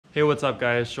Hey, what's up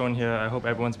guys? Sean here. I hope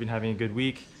everyone's been having a good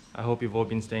week. I hope you've all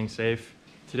been staying safe.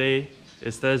 Today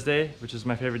is Thursday, which is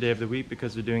my favorite day of the week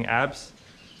because we're doing abs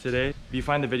today. If you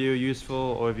find the video useful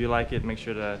or if you like it, make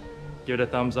sure to give it a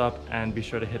thumbs up and be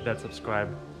sure to hit that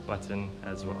subscribe button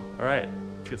as well. All right,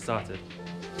 let's get started.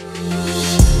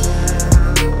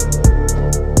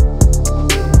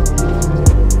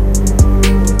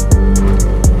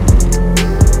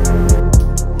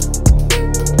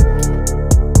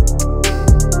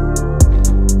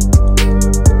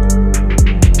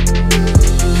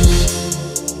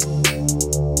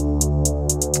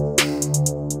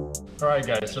 Alright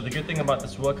guys, so the good thing about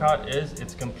this workout is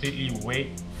it's completely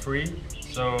weight free.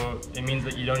 So it means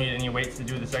that you don't need any weights to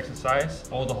do this exercise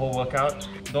or the whole workout.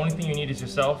 The only thing you need is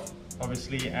yourself,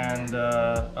 obviously, and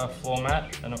a floor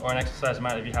mat or an exercise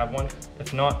mat if you have one.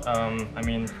 If not, I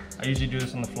mean, I usually do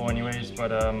this on the floor anyways,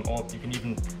 but or you can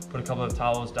even put a couple of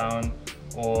towels down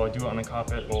or do it on the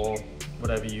carpet or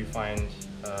whatever you find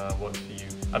works for you.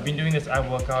 I've been doing this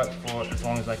ab workout for as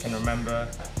long as I can remember.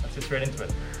 Let's get straight into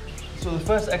it. So the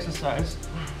first exercise,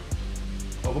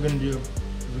 what we're going to do is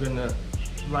we're going to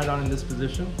lie down in this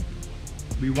position.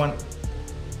 We want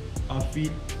our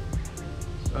feet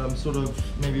sort of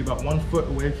maybe about 1 foot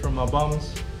away from our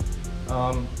bums,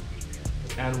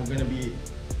 and we're going to be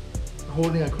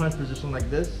holding a crunch position like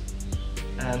this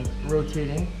and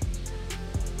rotating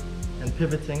and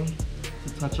pivoting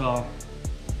to touch our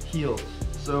heels.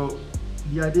 So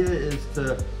the idea is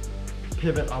to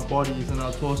pivot our bodies and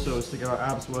our torsos to get our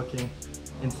abs working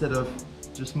instead of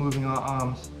just moving our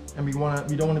arms. And we don't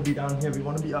want to be down here, we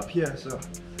want to be up here. So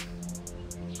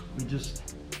we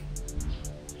just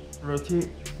rotate,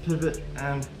 pivot,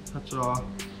 and touch our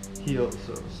heels.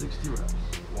 So 60 reps.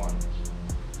 1,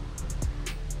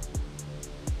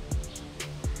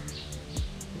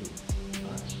 8,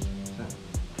 9, 10.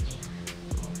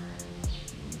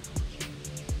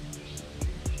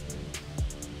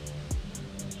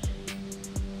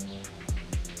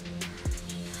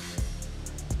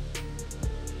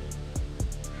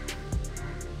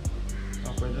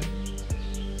 Right there.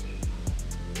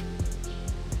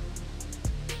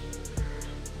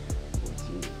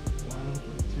 41,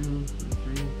 42,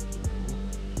 43,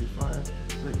 44, 45,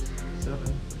 6, 7,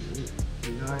 8,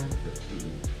 9, 50.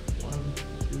 1,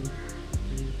 2,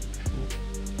 3, 4,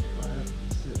 5,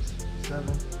 6,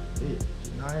 7, 8,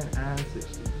 9, and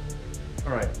 60.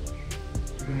 All right,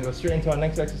 we're gonna go straight into our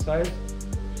next exercise,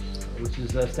 which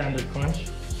is a standard crunch.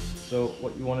 So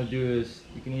what you want to do is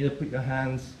you can either put your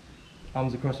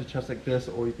arms across your chest like this,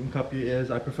 or you can cup your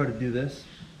ears. I prefer to do this.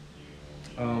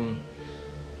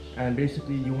 And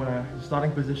basically the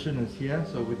starting position is here,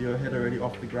 so with your head already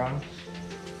off the ground,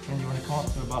 and you want to come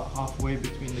up to about halfway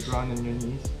between the ground and your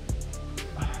knees.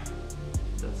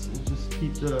 That's it. Just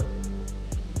keep the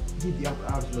upper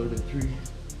abs loaded. 3,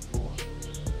 4,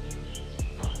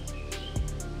 5,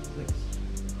 6,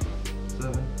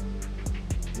 7,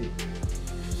 8,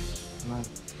 9,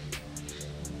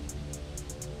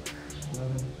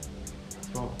 11,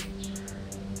 12,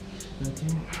 13,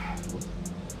 14.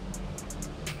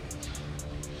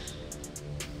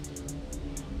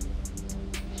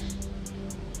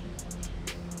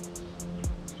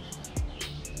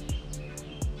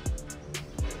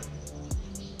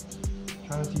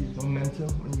 Try to use momentum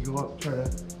when you go up, try to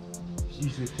just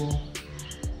use your core.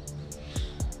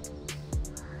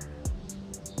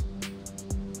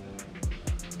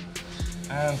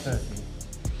 And 30.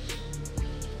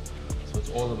 So it's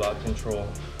all about control.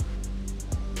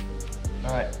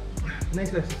 All right,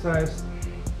 next exercise,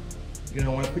 you're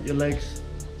gonna want to put your legs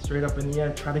straight up in the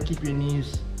air. Try to keep your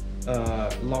knees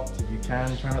locked if you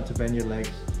can. Try not to bend your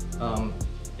legs.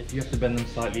 If you have to bend them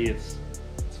slightly, it's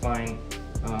fine.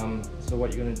 So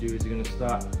what you're gonna do is you're gonna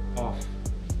start off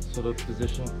sort of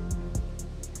position,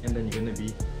 and then you're gonna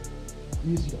be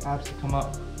using your abs to come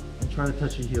up and try to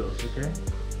touch your heels. Okay?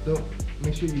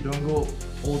 Make sure you don't go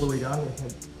all the way down. Your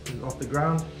head is off the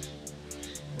ground,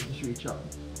 and just reach up.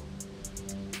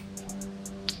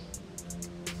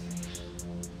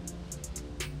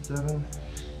 7,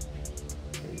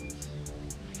 8,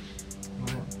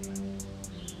 9,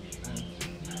 and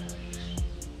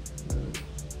 11,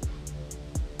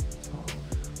 12,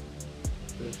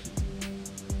 13,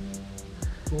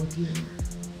 14,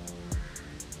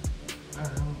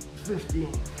 and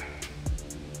 15.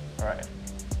 All right,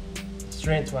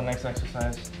 straight into our next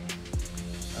exercise.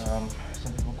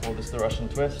 Some people call this the Russian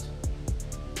twist.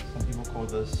 Some people call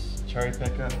this cherry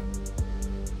picker.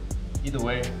 Either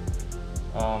way,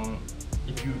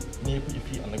 if you need to put your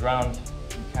feet on the ground,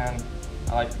 you can.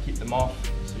 I like to keep them off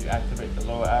so you activate the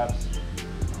lower abs.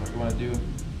 What you want to do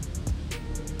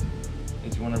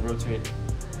is you want to rotate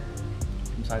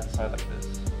from side to side like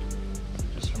this.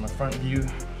 Just from a front view,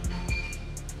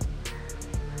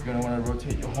 you're gonna wanna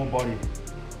rotate your whole body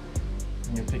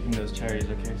when you're picking those cherries,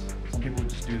 okay? So some people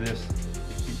just do this,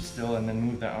 keep still and then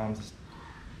move their arms. It's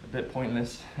a bit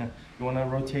pointless. You wanna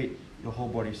rotate your whole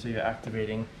body so you're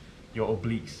activating your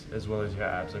obliques as well as your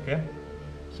abs, okay?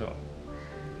 So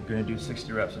I'm gonna do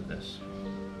 60 reps of this.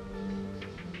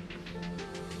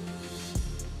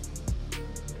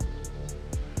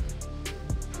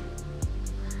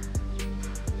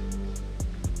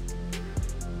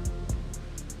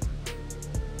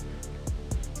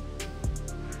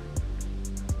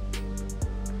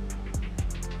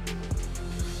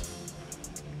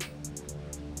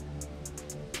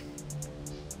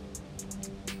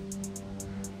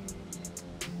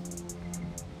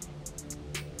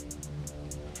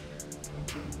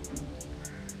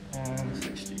 And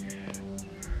 60.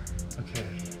 Okay.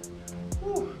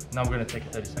 Whew. Now we're gonna take a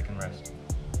 30-second rest.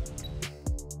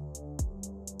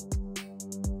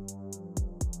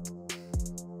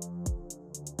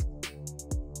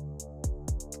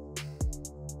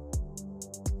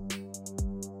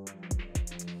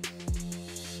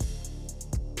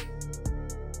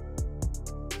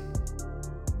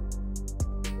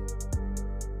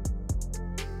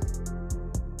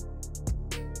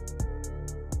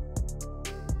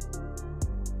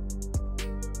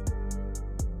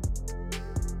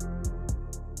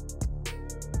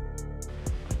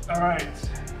 All right,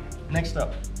 next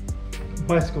up,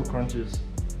 bicycle crunches.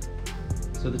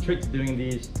 So the trick to doing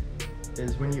these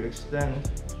is when you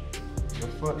extend your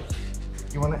foot,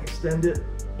 you want to extend it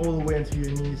all the way into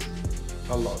your knees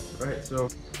a lot, right? So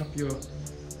cup your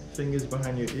fingers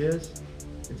behind your ears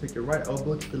and take your right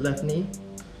elbow to the left knee,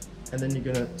 and then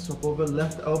you're gonna swap over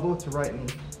left elbow to right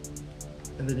knee,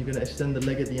 and then you're gonna extend the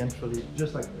leg at the end fully,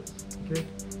 just like this, okay?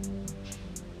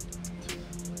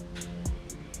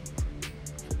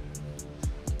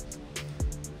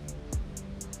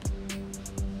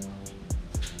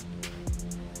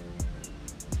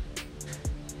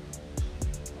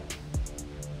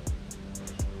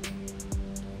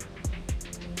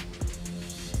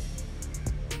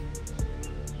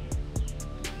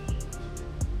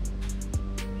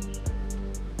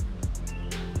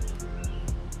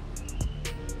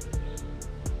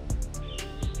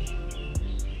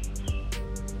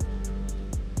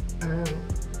 And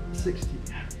 60.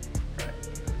 Right.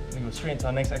 We're gonna go straight into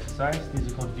our next exercise.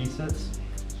 These are called V-sits.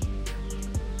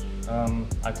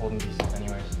 I call them V-sits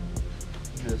anyways.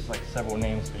 There's like several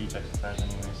names for each exercise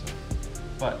anyway. So.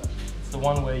 But it's the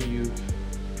one where you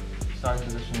starting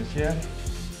position is here.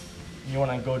 You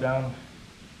wanna go down,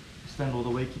 extend all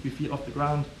the way, keep your feet off the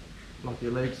ground, lock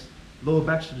your legs. Lower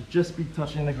back should just be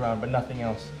touching the ground, but nothing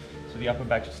else. So the upper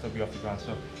back should still be off the ground.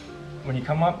 So when you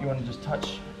come up, you wanna just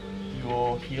touch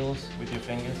your heels with your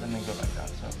fingers and then go back down.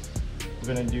 So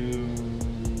we're gonna do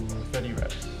 30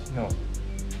 reps. No.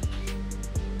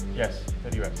 Yes,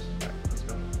 30 reps. All right, let's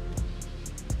go.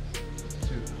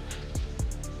 2,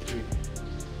 3,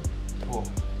 4,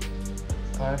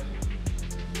 5,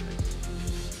 6,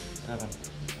 7,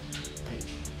 8,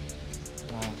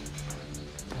 9,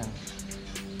 10,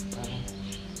 11,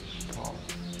 12,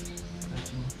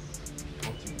 13,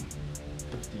 14,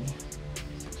 15,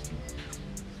 16,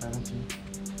 17,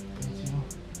 18,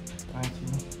 19,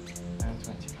 and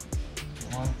 20.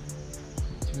 1,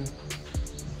 2,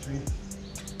 3,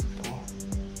 4,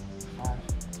 5,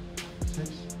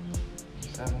 6,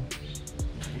 7,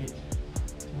 8,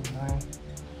 9,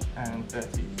 and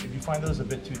 30. If you find those a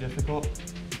bit too difficult,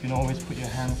 you can always put your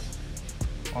hands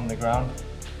on the ground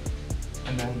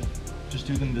and then just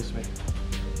do them this way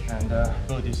and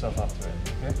build yourself up to it,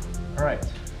 okay? All right,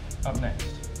 up next.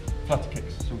 Flutter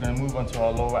kicks. So we're going to move on to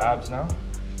our lower abs now.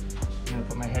 I'm going to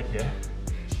put my head here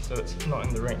so it's not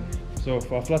in the ring. So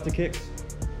for our flutter kicks,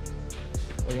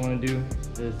 what you want to do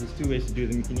is there's two ways to do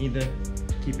them. You can either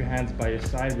keep your hands by your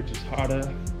side, which is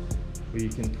harder, or you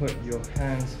can put your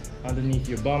hands underneath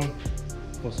your bum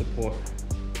for support,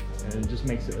 and it just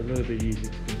makes it a little bit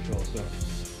easier to control. So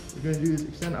what we're going to do is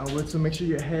extend outwards, so make sure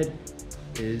your head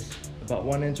is about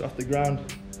 1 inch off the ground.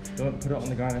 Don't put it on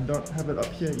the ground and don't have it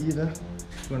up here either.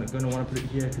 Going to want to put it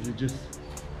here because it just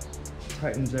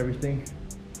tightens everything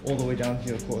all the way down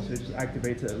here, of course. So it just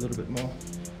activates it a little bit more.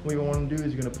 What you want to do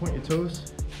is you're going to point your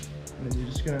toes and then you're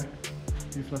just going to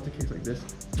do flutter kicks like this.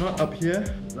 Not up here,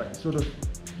 like sort of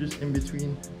just in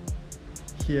between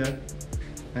here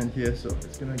and here. So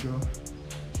it's going to go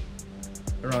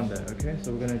around there, okay?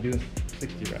 So we're going to do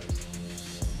 60 reps.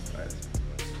 All right.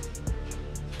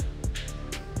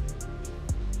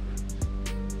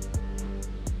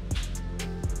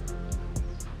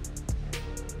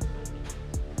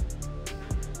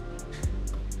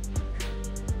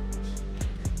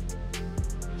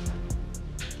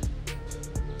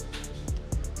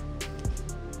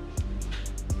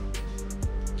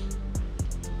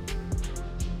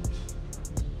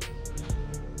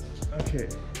 Okay,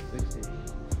 60.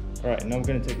 All right, now I'm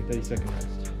gonna take a 30-second rest.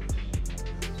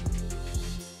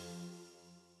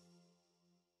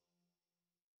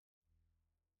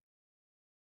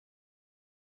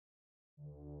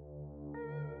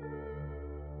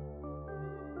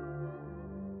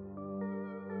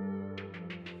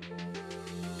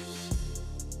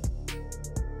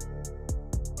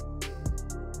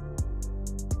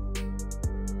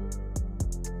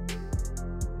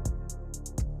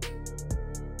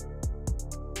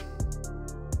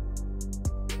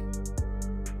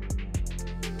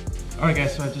 Alright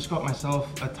guys, so I just got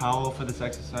myself a towel for this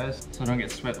exercise so I don't get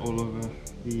sweat all over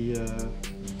the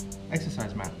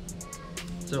exercise mat.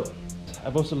 So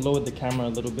I've also lowered the camera a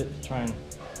little bit to try and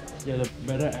get a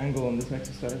better angle on this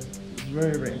exercise. It's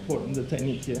very, very important, the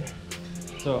technique here.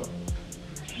 So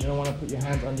you don't want to put your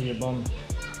hands under your bum,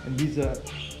 and these are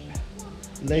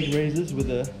leg raises with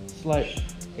a slight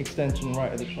extension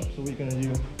right at the top. So what you're going to do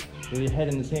with your head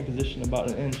in the same position,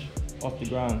 about an inch off the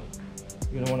ground,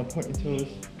 you're going to want to point your toes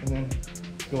and then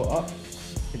go up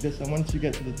like this. And once you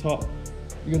get to the top,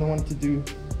 you're going to want to do,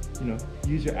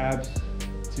 use your abs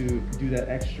to do that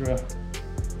extra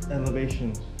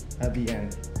elevation at the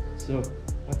end. So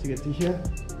once you get to here,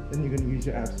 then you're going to use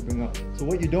your abs to bring up. So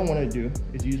what you don't want to do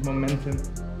is use momentum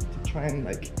to try and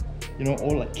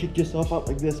or kick yourself up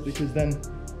like this, because then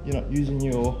you're not using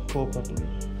your core properly.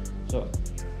 So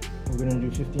we're going to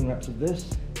do 15 reps of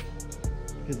this,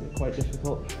 because they're quite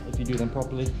difficult if you do them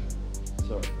properly.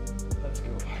 So let's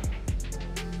go.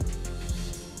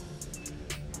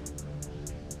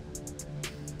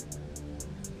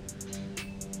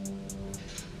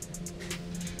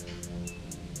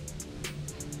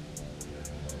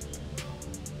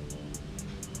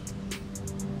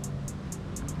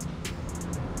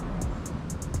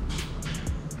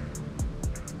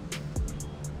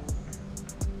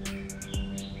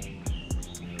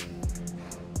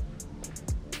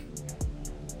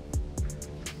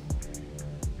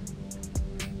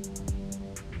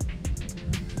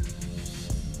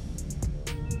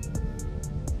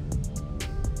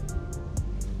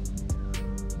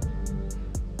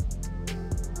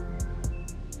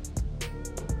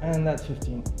 And that's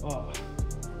 15. Oh.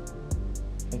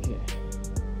 Okay.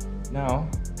 Now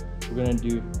we're gonna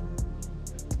do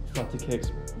flutter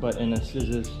kicks, but in a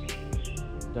scissors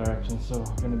direction. So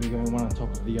we're gonna be going one on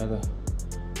top of the other,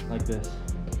 like this.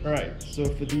 All right. So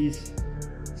for these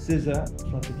scissor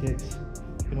flutter kicks,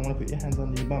 you're gonna want to put your hands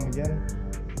under your bum again.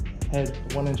 Head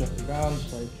 1 inch off the ground,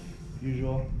 just like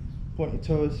usual. Point your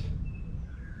toes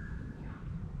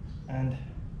and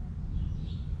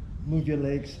move your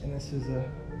legs in a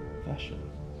scissor fashion.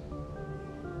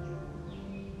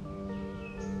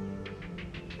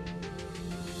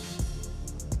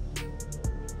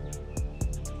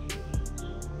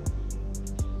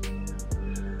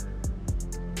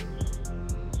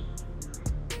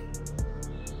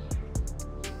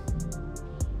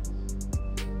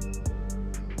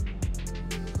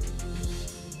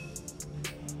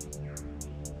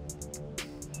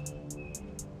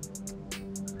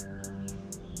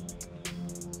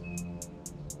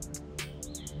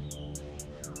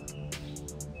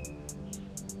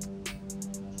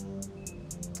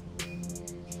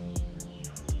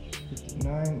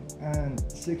 And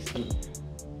 60.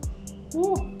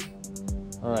 Woo!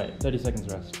 All right, 30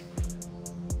 seconds rest.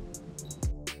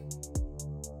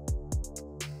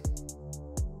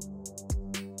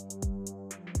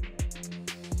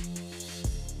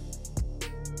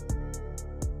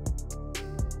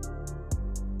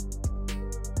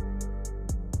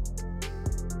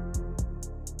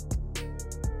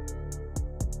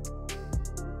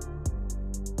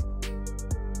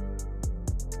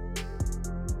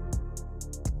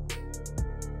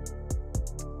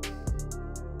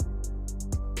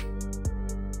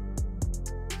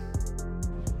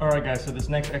 Alright guys, so this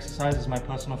next exercise is my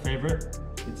personal favorite.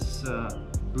 It's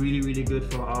really good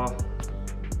for our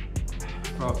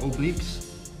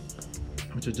obliques,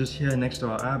 which are just here next to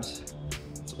our abs.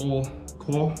 It's all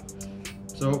core.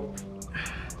 So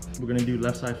we're gonna do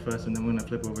left side first, and then we're gonna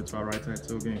flip over to our right side.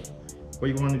 So what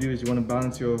you want to do is you want to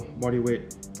balance your body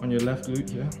weight on your left glute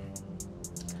here.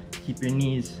 Keep your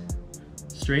knees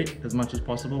straight as much as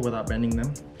possible without bending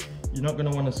them. You're not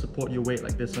gonna want to support your weight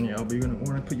like this on your elbow. You're gonna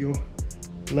want to put your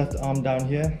left arm down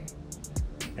here,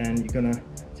 and you're gonna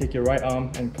take your right arm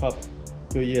and cup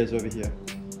your ears over here.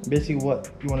 Basically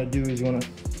what you want to do is you want to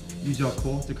use your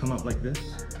core to come up like this,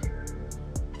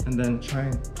 and then try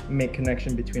and make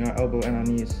connection between our elbow and our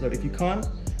knees. So if you can't,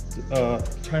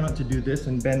 try not to do this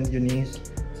and bend your knees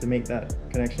to make that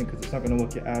connection, because it's not going to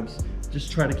work your abs.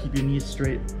 Just try to keep your knees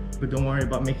straight, but don't worry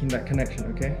about making that connection,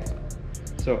 okay?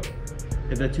 So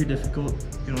If they're too difficult,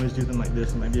 you can always do them like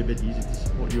this. It might be a bit easy to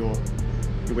support your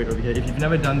weight over here. If you've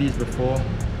never done these before,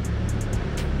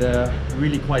 they're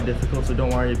really quite difficult, so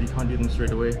don't worry if you can't do them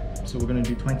straight away. So we're gonna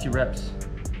do 20 reps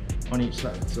on each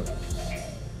side. So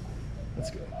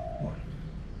let's go. 1,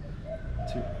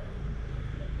 2,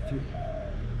 3,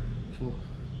 4,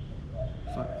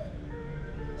 5,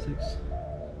 6,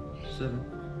 7,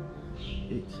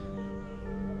 8,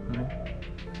 9,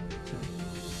 10,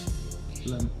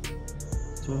 11,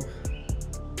 12,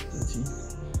 13,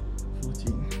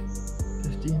 14,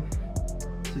 15,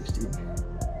 16,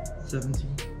 17,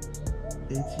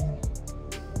 18,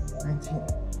 19,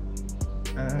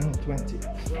 and 20.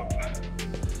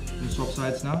 We'll swap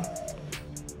sides now.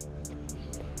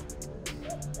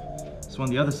 So on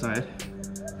the other side,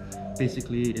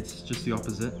 basically it's just the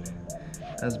opposite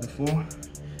as before.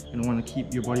 You're gonna want to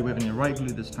keep your body weight on your right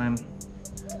glute this time,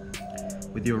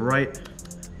 with your right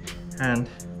hand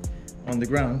on the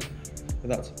ground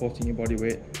without supporting your body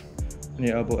weight on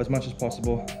your elbow as much as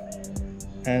possible.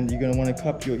 And you're going to want to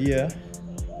cup your ear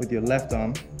with your left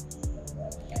arm,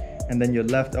 and then your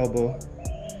left elbow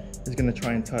is going to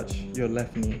try and touch your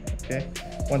left knee, okay?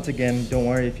 Once again, don't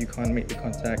worry if you can't make the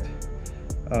contact.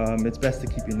 It's best to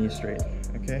keep your knees straight,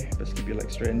 okay? Best keep your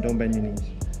legs straight and don't bend your knees.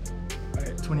 All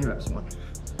right, 20 reps. 1,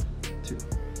 2,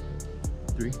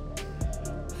 3,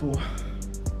 4,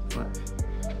 5,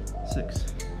 6,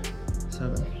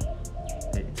 7,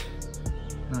 8,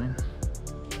 9,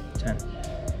 10,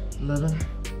 11,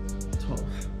 12,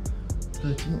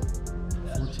 13,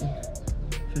 14,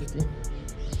 15,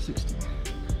 16,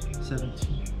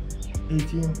 17,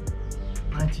 18,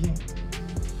 19,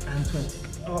 and 20.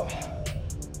 Oh.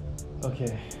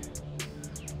 Okay.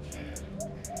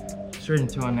 Straight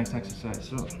into our next exercise.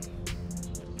 So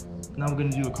now we're going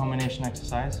to do a combination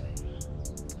exercise.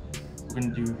 We're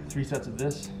going to do 3 sets of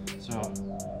this. So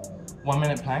 1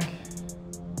 minute plank,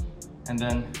 and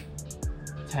then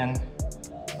 10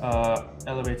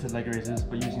 elevated leg raises,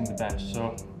 but using the bench.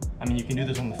 So, I mean, you can do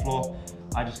this on the floor.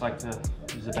 I just like to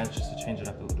use the bench just to change it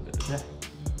up a little bit, okay?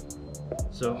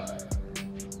 So,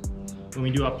 when we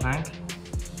do our plank,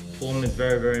 form is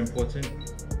very, very important.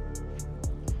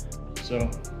 So,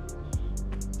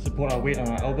 support our weight on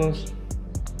our elbows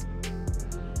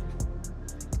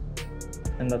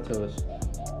and our toes.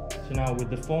 So now with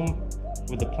the form,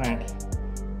 with the plank,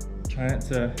 try not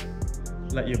to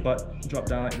let your butt drop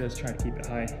down like this. Try to keep it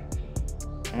high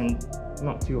and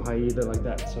not too high either like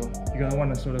that. So you're gonna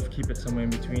want to sort of keep it somewhere in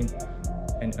between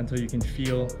and until you can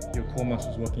feel your core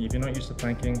muscles working. If you're not used to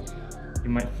planking, you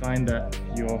might find that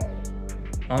your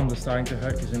arms are starting to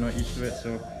hurt because you're not used to it.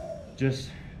 So just,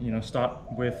 you know, start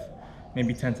with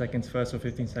maybe 10 seconds first or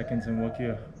 15 seconds and work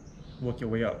your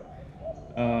way up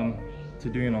to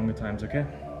doing longer times, okay?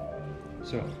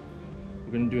 So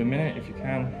we're gonna do a minute if you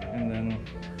can, and then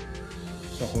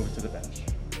swap over to the bench.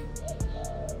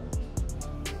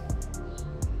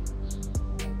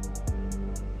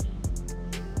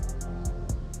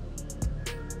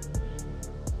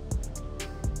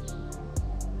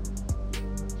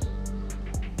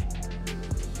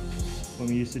 When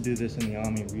we used to do this in the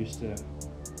army, we used to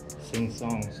sing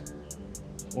songs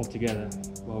all together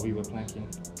while we were planking.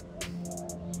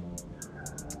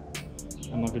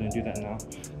 I'm not going to do that now.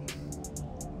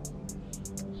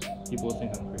 People will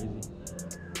think I'm crazy.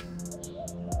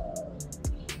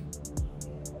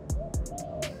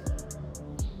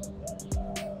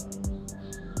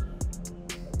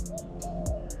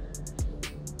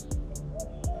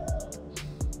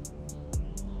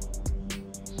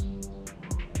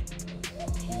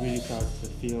 We really start to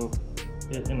feel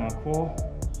it in our core.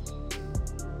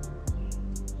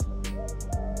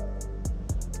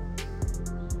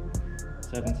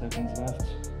 Seven seconds left.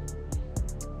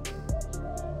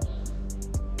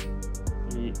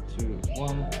 3, 2,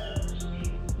 1.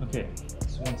 Okay,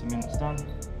 so once a minute's done.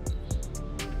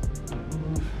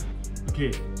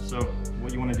 Okay, so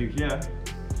what you want to do here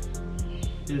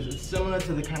is it's similar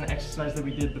to the kind of exercise that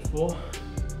we did before.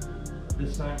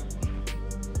 This time,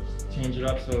 change it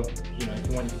up. So you know, if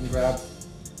you want, you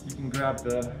can grab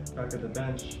the back of the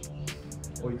bench,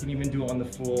 or you can even do it on the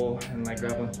floor and like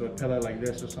grab onto a pillar like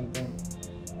this or something.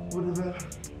 Whatever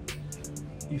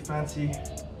you fancy.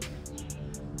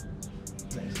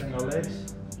 Then extend our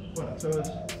legs, point our toes,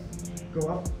 go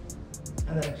up,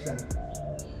 and then extend.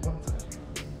 One time.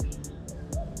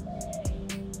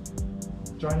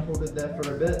 Try and hold it there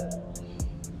for a bit,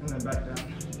 and then back down.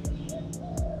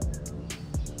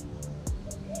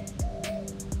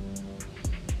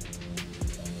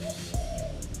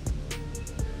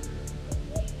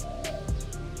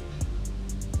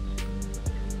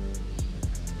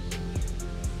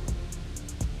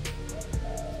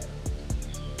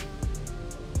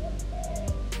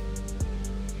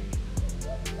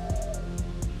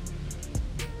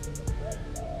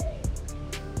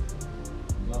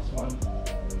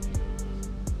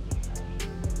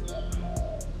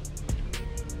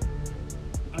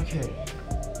 Okay.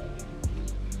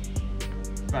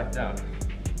 Back down.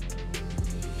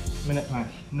 Minute plank,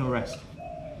 no rest.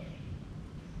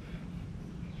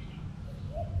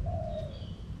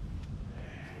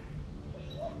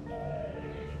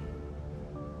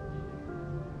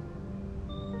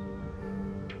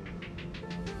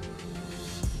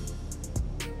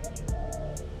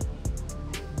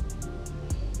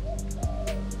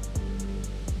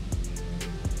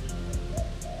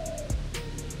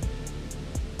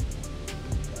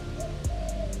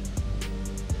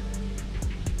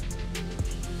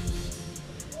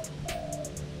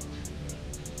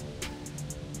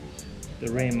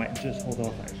 The rain might just hold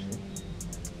off actually.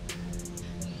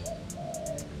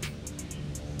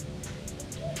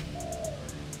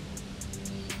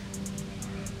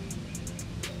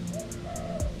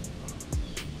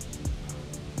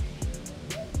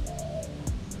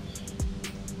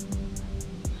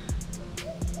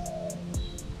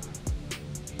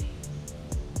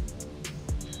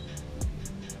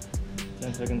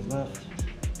 Ten seconds left.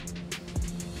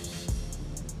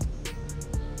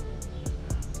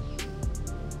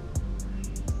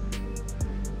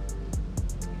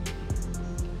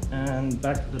 And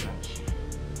back to the bench.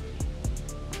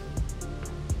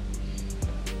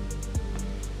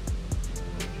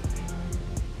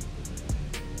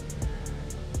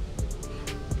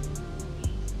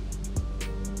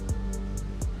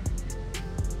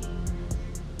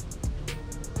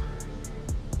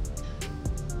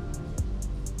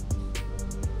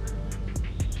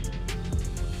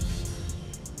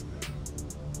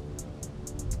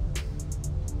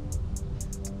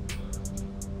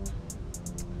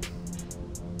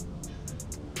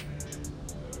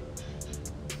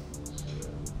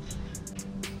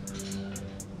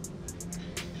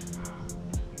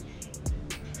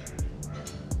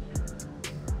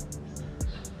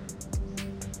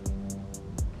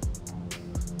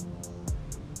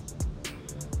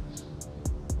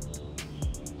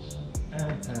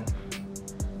 And 10.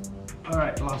 All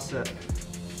right, last set.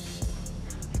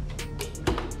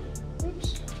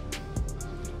 Oops.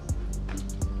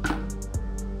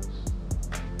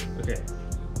 Okay.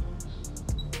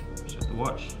 Shut the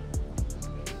watch.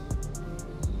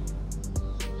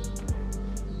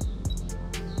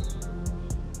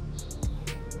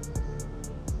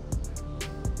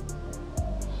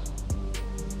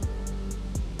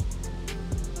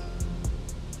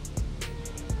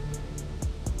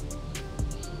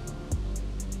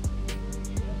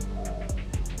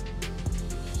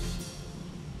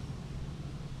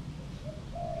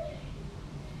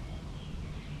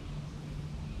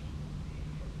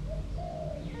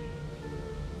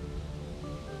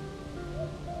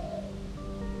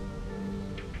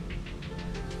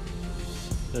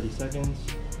 Thirty seconds.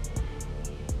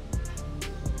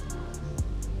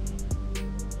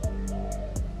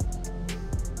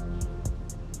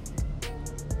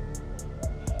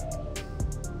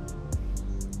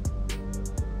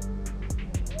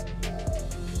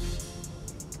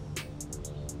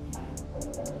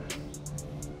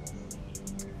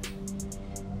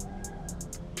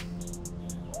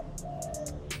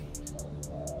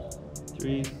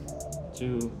 Three,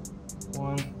 two,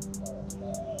 one.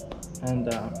 And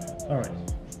down. All right,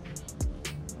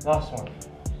 last one.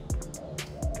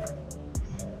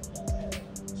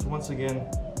 So once again,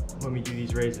 when we do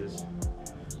these raises,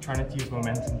 try not to use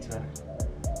momentum to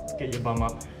get your bum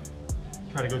up.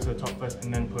 Try to go to the top first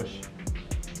and then push.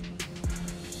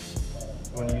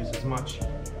 You want to use as much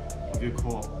of your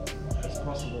core as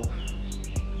possible.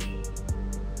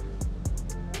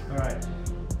 All right.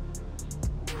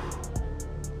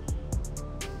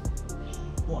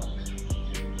 1,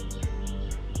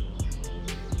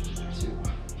 2,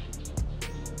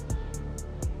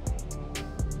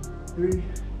 3,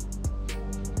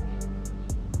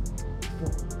 4,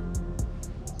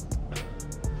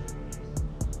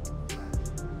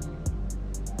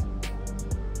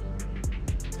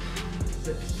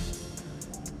 6,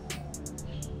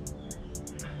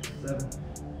 7,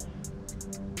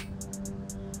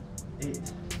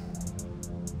 8,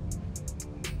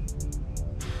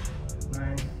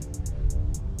 9,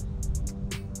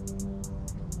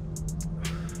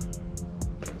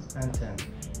 and 10.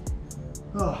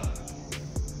 Oh.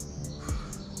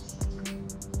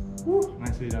 Woo.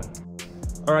 Nicely done.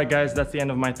 All right, guys, that's the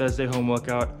end of my Thursday home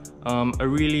workout. A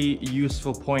really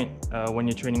useful point when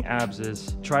you're training abs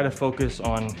is try to focus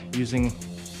on using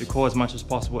the core as much as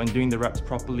possible and doing the reps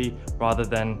properly rather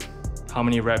than how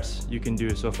many reps you can do.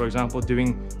 So for example,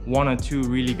 doing 1 or 2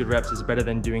 really good reps is better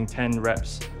than doing 10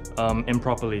 reps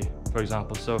improperly, for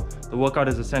example. So the workout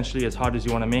is essentially as hard as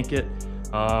you want to make it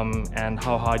and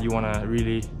how hard you want to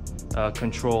really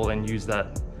control and use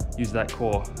that use that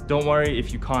core. Don't worry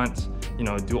if you can't, you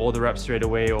know, do all the reps straight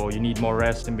away, or you need more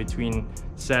rest in between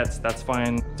sets, that's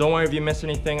fine. Don't worry if you miss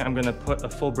anything. I'm gonna put a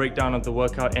full breakdown of the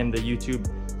workout in the YouTube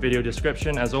video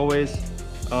description as always.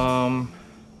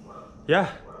 Yeah,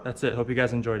 that's it. Hope you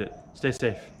guys enjoyed it. Stay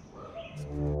safe.